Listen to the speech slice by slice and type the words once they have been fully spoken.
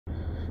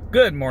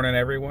Good morning,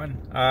 everyone.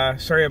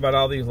 Sorry about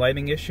all these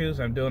lighting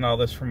issues. I'm doing all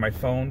this from my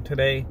phone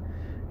today,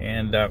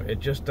 and it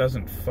just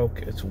doesn't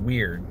focus. It's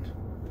weird.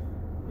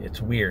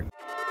 It's weird.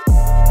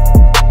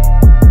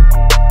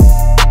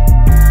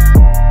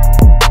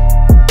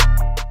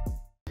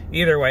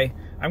 Either way,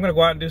 I'm going to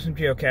go out and do some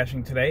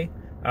geocaching today.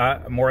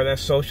 More of that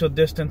social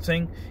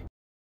distancing.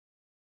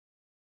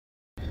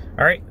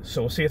 Alright,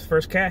 so we'll see you at the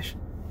first cache.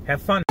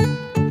 Have fun.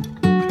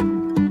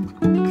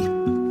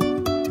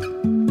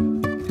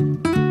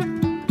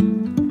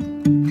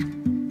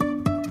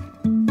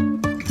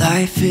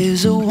 Life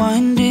is a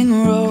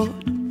winding road,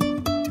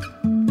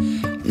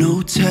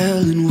 no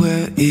telling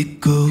where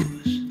it goes.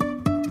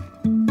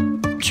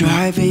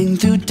 Driving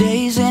through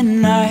days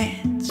and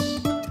nights,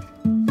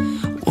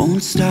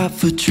 won't stop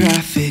for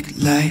traffic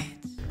lights.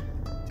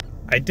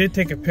 I did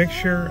take a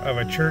picture of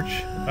a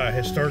church, a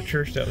historic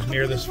church that was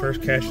near this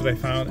first cache that I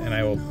found, and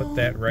I will put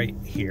that right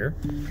here.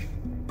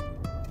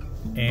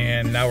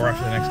 And now we're off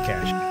to the next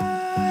cache.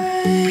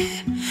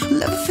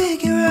 Let's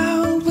figure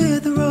out where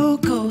the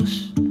road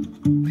goes.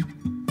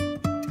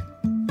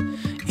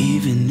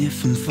 Even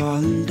if I'm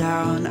falling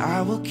down,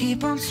 I will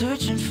keep on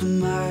searching for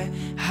my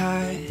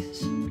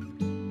highs.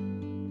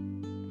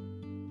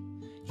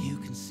 You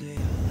can say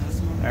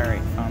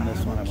Alright, found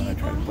this one. I'm going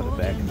to try to put it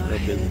back. It's real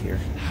busy here.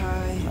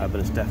 But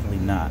it's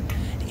definitely not on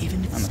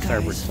the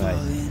starboard side.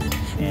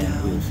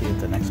 And we'll see you at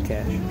the next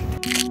cache.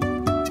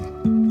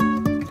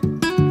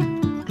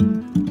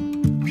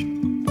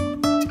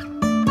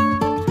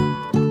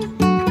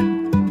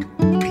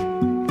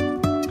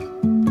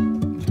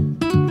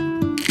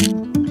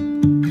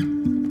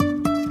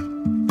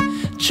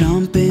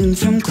 jumping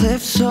from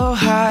cliffs so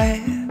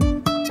high,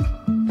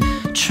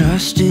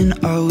 trusting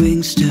our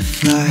wings to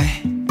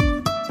fly.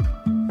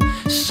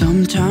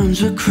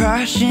 Sometimes we're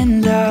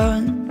crashing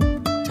down,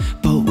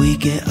 but we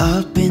get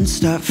up and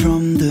start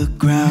from the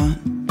ground.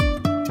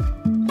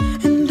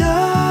 And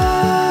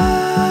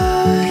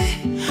I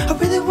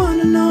really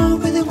wanna know,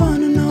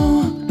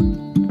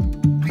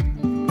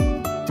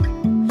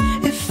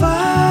 if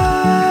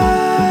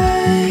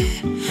I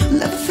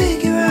will ever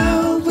figure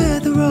out where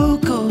the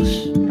road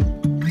goes.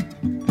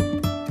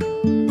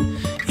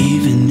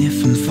 Even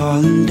if I'm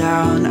falling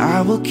down,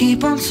 I will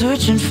keep on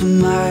searching for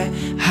my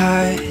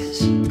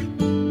highs.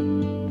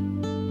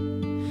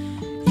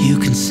 You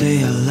can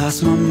say I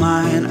lost my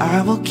mind,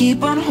 I will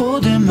keep on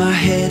holding my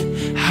head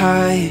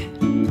high.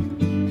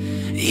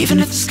 Even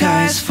if the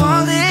sky is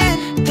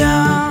falling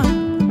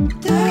down,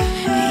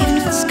 even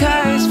if the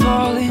sky is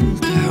falling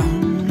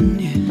down,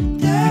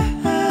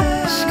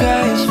 yeah. The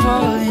sky is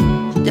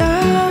falling down.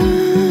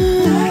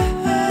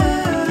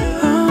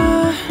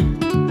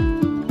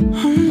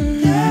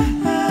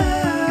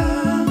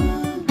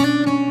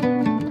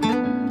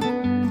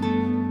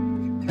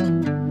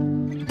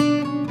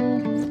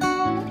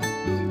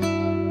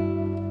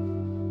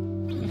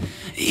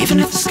 Even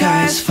if the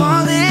sky is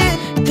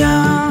falling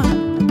down,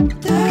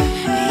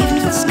 even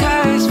if the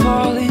sky is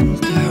falling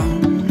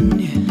down,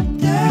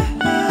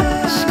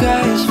 yeah. The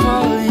sky is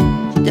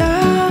falling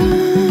down.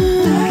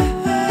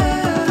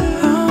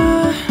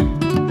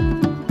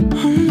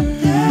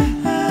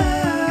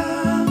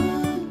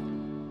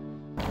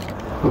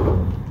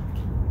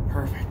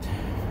 Perfect.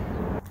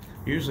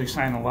 Usually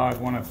sign a log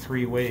one of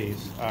three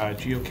ways: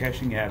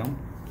 GeocachingAdam,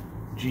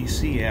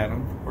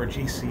 GCAdam, or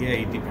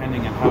GCA,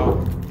 depending on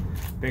how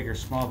big or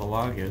small the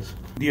log is.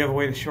 Do you have a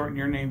way to shorten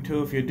your name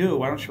too? If you do,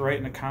 why don't you write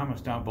in the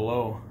comments down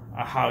below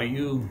how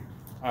you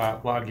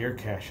log your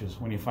caches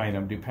when you find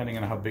them, depending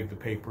on how big the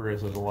paper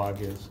is or the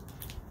log is.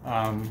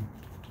 And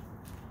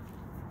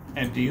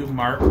do you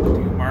mark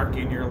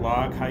in your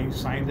log how you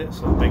signed it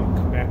so that they can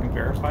come back and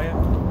verify it?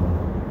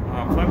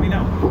 Let me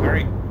know. All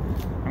right,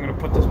 I'm going to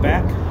put this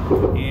back,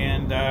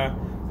 and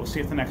we'll see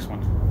you at the next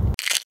one.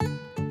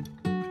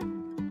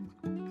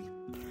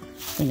 The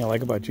thing I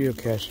like about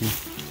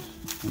geocaching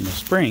in the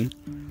spring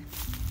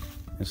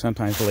and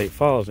sometimes the late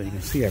fall is that you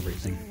can see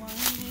everything.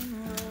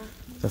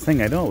 The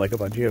thing I don't like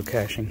about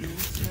geocaching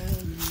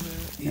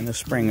in the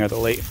spring or the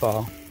late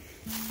fall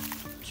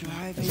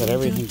is that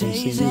everything can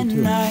see you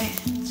too.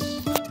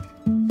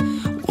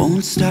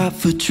 Won't stop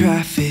for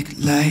traffic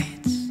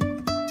lights.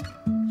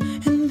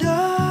 And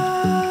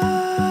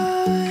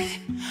I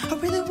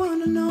really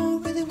wanna know.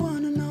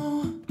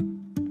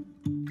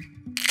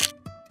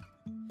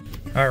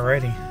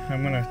 Alrighty,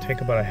 I'm gonna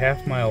take about a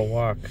half-mile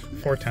walk,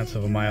 4/10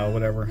 of a mile,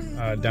 whatever,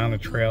 down the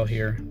trail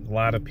here. A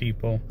lot of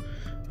people.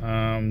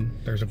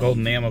 There's a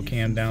golden ammo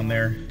can down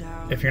there.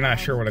 If you're not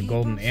sure what a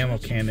golden ammo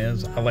can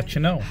is, I'll let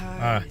you know.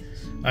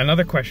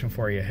 Another question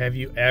for you: have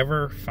you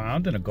ever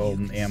found a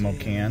golden ammo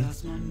can?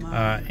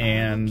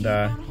 And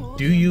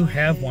do you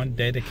have one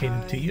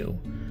dedicated to you?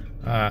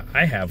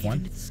 I have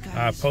one.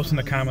 Post in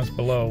the comments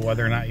below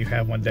whether or not you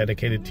have one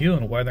dedicated to you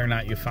and whether or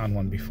not you found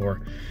one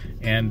before.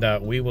 And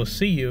we will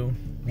see you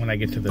when I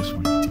get to this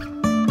one.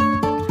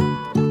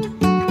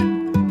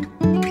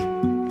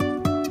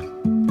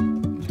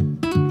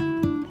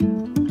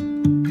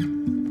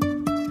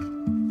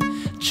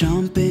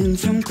 Jumping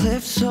from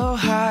cliffs so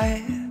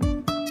high,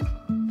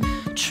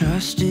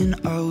 trusting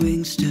our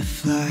wings to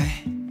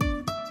fly.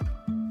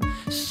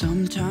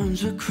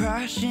 Sometimes we're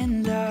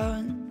crashing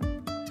down,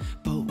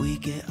 but we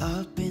get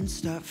up and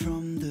start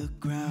from the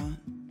ground.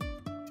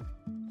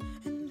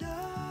 And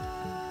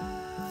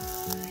I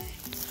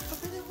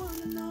really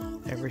wanna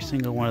know. Every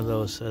single one of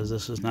those says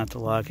this is not the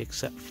log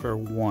except for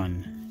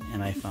one,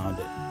 and I found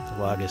it.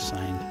 The log is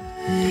signed.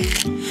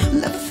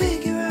 Let's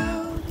figure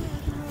out.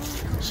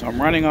 So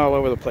I'm running all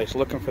over the place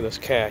looking for this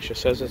cache. It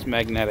says it's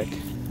magnetic.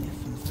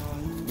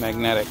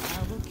 Magnetic.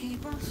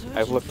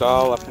 I've looked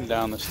all up and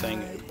down this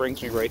thing. It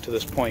brings me right to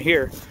this point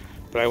here,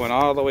 but I went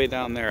all the way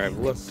down there. I've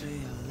looked,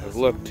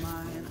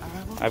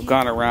 I've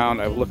gone around,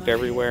 I've looked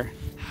everywhere.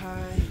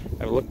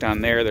 I've looked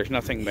down there, there's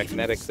nothing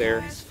magnetic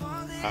there.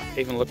 I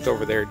even looked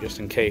over there just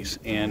in case,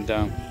 and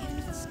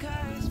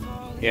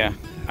yeah,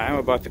 I'm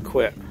about to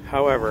quit.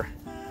 However,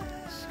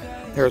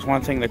 there was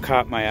one thing that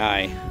caught my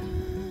eye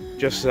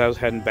just as I was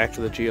heading back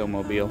to the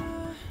Geomobile,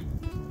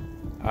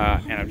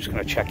 and I'm just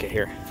going to check it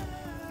here.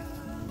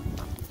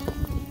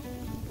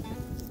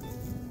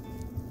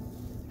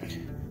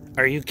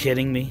 Are you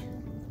kidding me?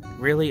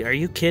 Really? Are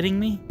you kidding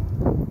me?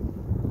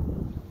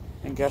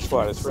 And guess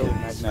what? It's really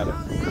magnetic.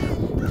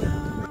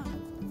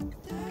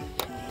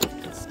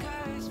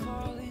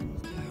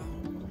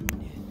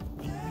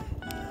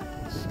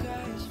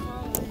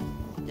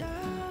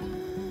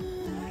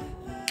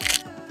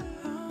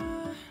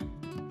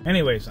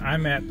 Anyways,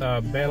 I'm at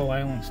Battle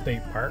Island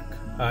State Park.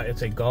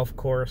 It's a golf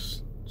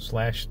course /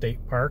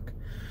 state park.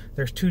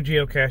 There's 2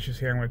 geocaches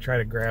here. I'm going to try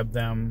to grab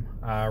them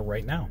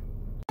right now.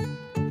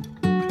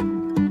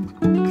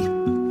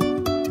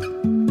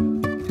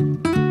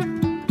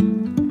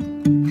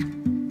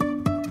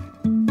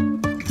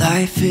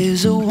 Life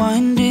is a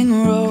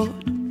winding road,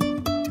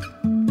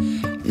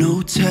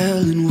 no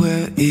telling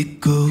where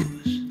it goes.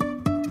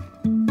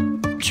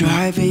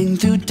 Driving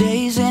through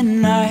days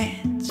and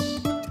nights,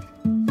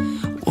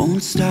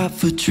 won't stop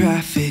for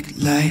traffic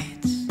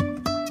lights.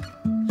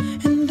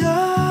 And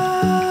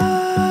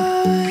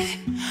I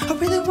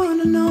really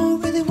wanna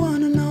know,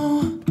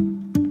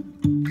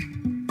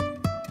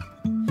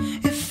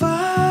 if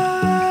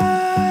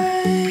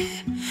I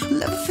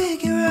will ever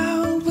figure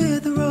out where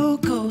the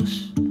road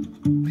goes.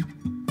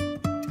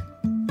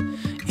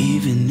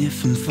 Even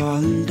if I'm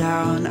falling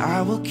down,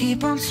 I will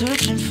keep on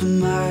searching for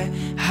my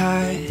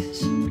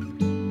highs.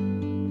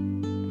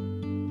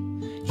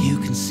 You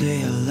can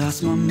say I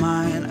lost my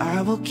mind,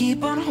 I will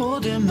keep on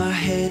holding my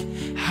head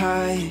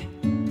high.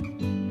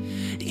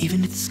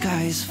 Even if the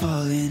sky is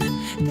falling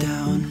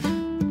down.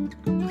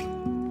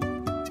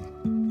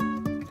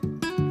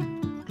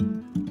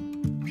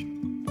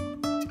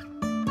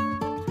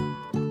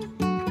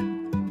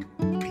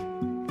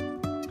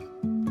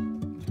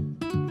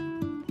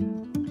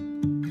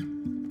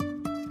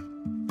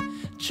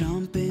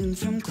 Jumping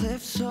from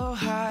cliffs so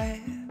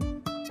high,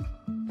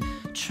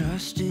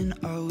 trusting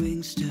our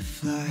wings to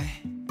fly.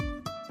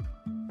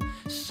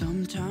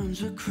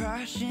 Sometimes we're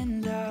crashing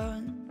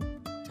down,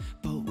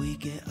 but we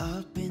get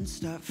up and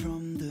start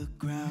from the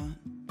ground.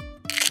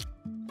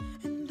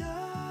 And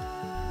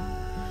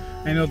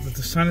I know that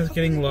the sun is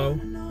getting low.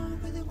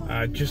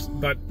 Just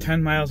about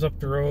 10 miles up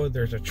the road,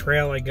 there's a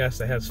trail, I guess,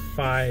 that has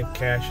 5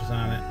 caches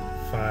on it.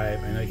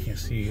 5. I know you can't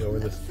see over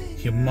this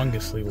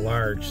humongously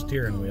large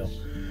steering wheel.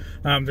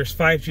 There's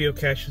 5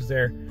 geocaches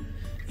there,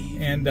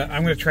 and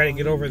I'm going to try to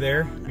get over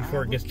there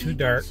before it gets too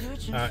dark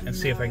and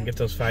see if I can get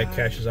those 5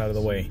 caches out of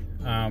the way.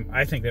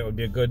 I think that would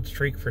be a good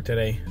streak for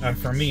today,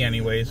 for me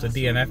anyways, the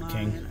DNF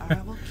king.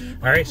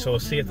 Alright, so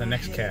we'll see you at the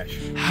next cache.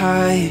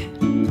 high,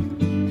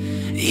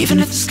 even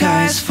if the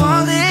sky is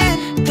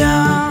falling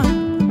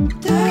down,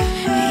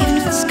 even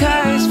if the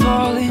sky is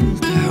falling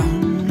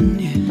down,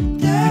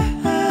 yeah.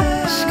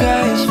 The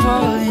sky is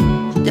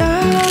falling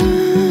down.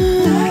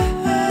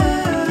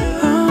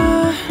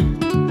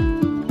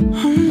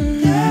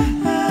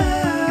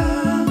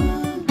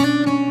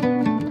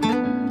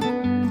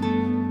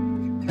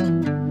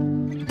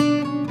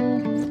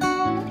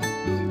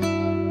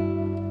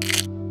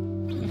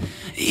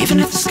 Even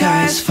if the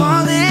sky is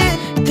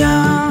falling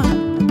down,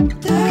 even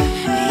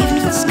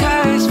if the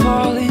sky is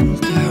falling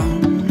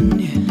down,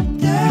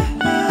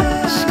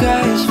 yeah. The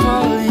sky is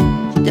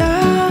falling down.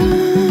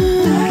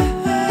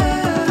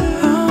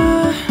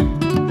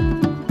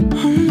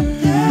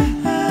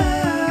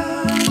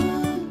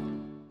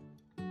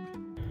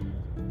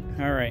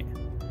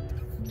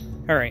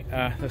 Alright,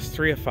 that's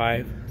 3 of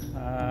 5.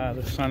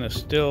 The sun is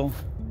still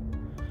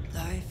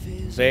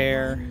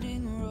there.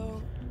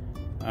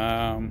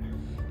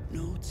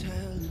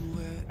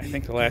 I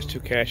think the last 2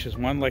 caches,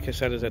 one, like I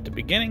said, is at the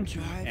beginning,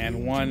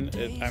 and one,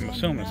 I'm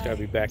assuming it's got to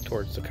be back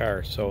towards the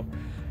car. So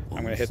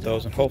I'm going to hit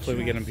those, and hopefully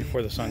we get them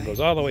before the sun goes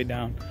all the way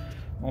down.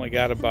 Only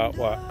got about,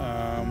 what,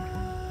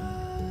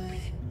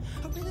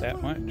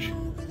 that much?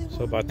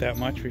 So about that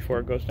much before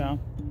it goes down.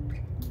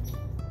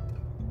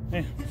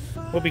 Yeah,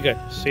 we'll be good.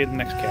 See you in the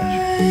next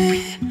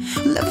cache.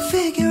 Let me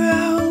figure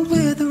out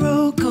where the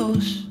road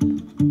goes.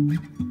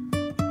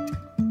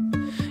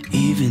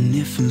 Even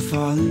if I'm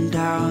falling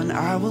down,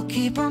 I will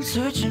keep on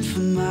searching for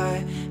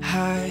my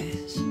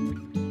highs.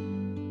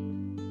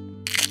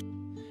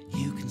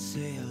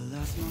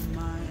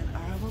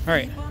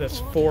 Alright, that's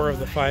 4 of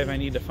the 5 I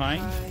need to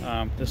find.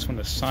 This one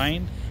is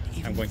signed.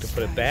 I'm going to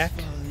put it back.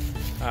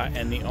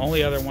 And the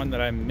only other one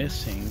that I'm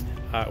missing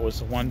was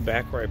the one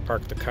back where I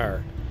parked the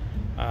car.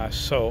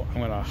 So I'm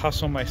going to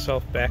hustle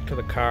myself back to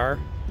the car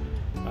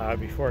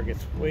before it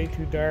gets way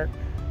too dark.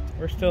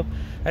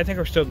 I think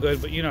we're still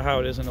good, but you know how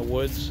it is in the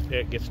woods.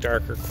 It gets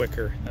darker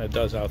quicker than it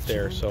does out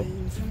there. So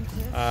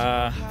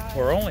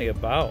we're only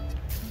about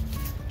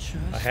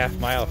a half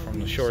mile from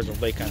the shores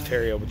of Lake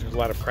Ontario, but there's a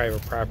lot of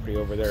private property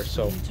over there.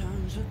 So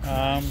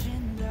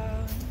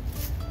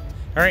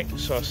alright,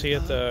 so I'll see you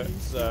at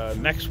the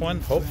next one.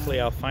 Hopefully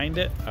I'll find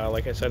it.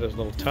 Like I said, it's a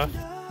little tough.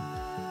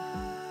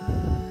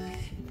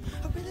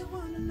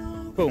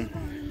 Boom.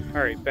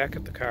 Alright, back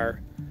at the car.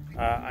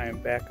 I am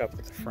back up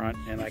at the front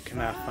and I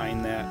cannot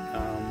find that.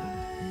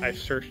 I've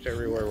searched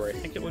everywhere where I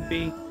think it would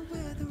be,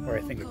 where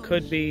I think it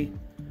could be,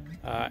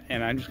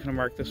 and I'm just going to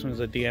mark this one as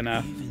a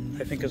DNF.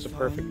 I think it's a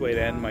perfect way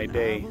to end my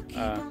day,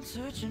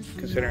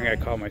 considering I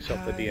call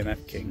myself the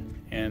DNF King.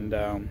 And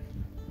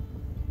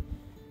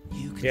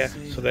yeah,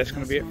 so that's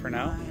going to be it for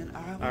now.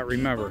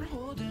 Remember,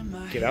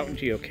 get out and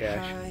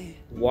geocache,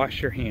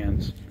 wash your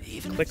hands,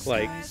 click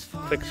like,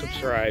 click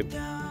subscribe,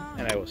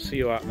 and I will see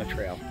you out on the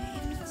trail.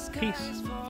 Peace.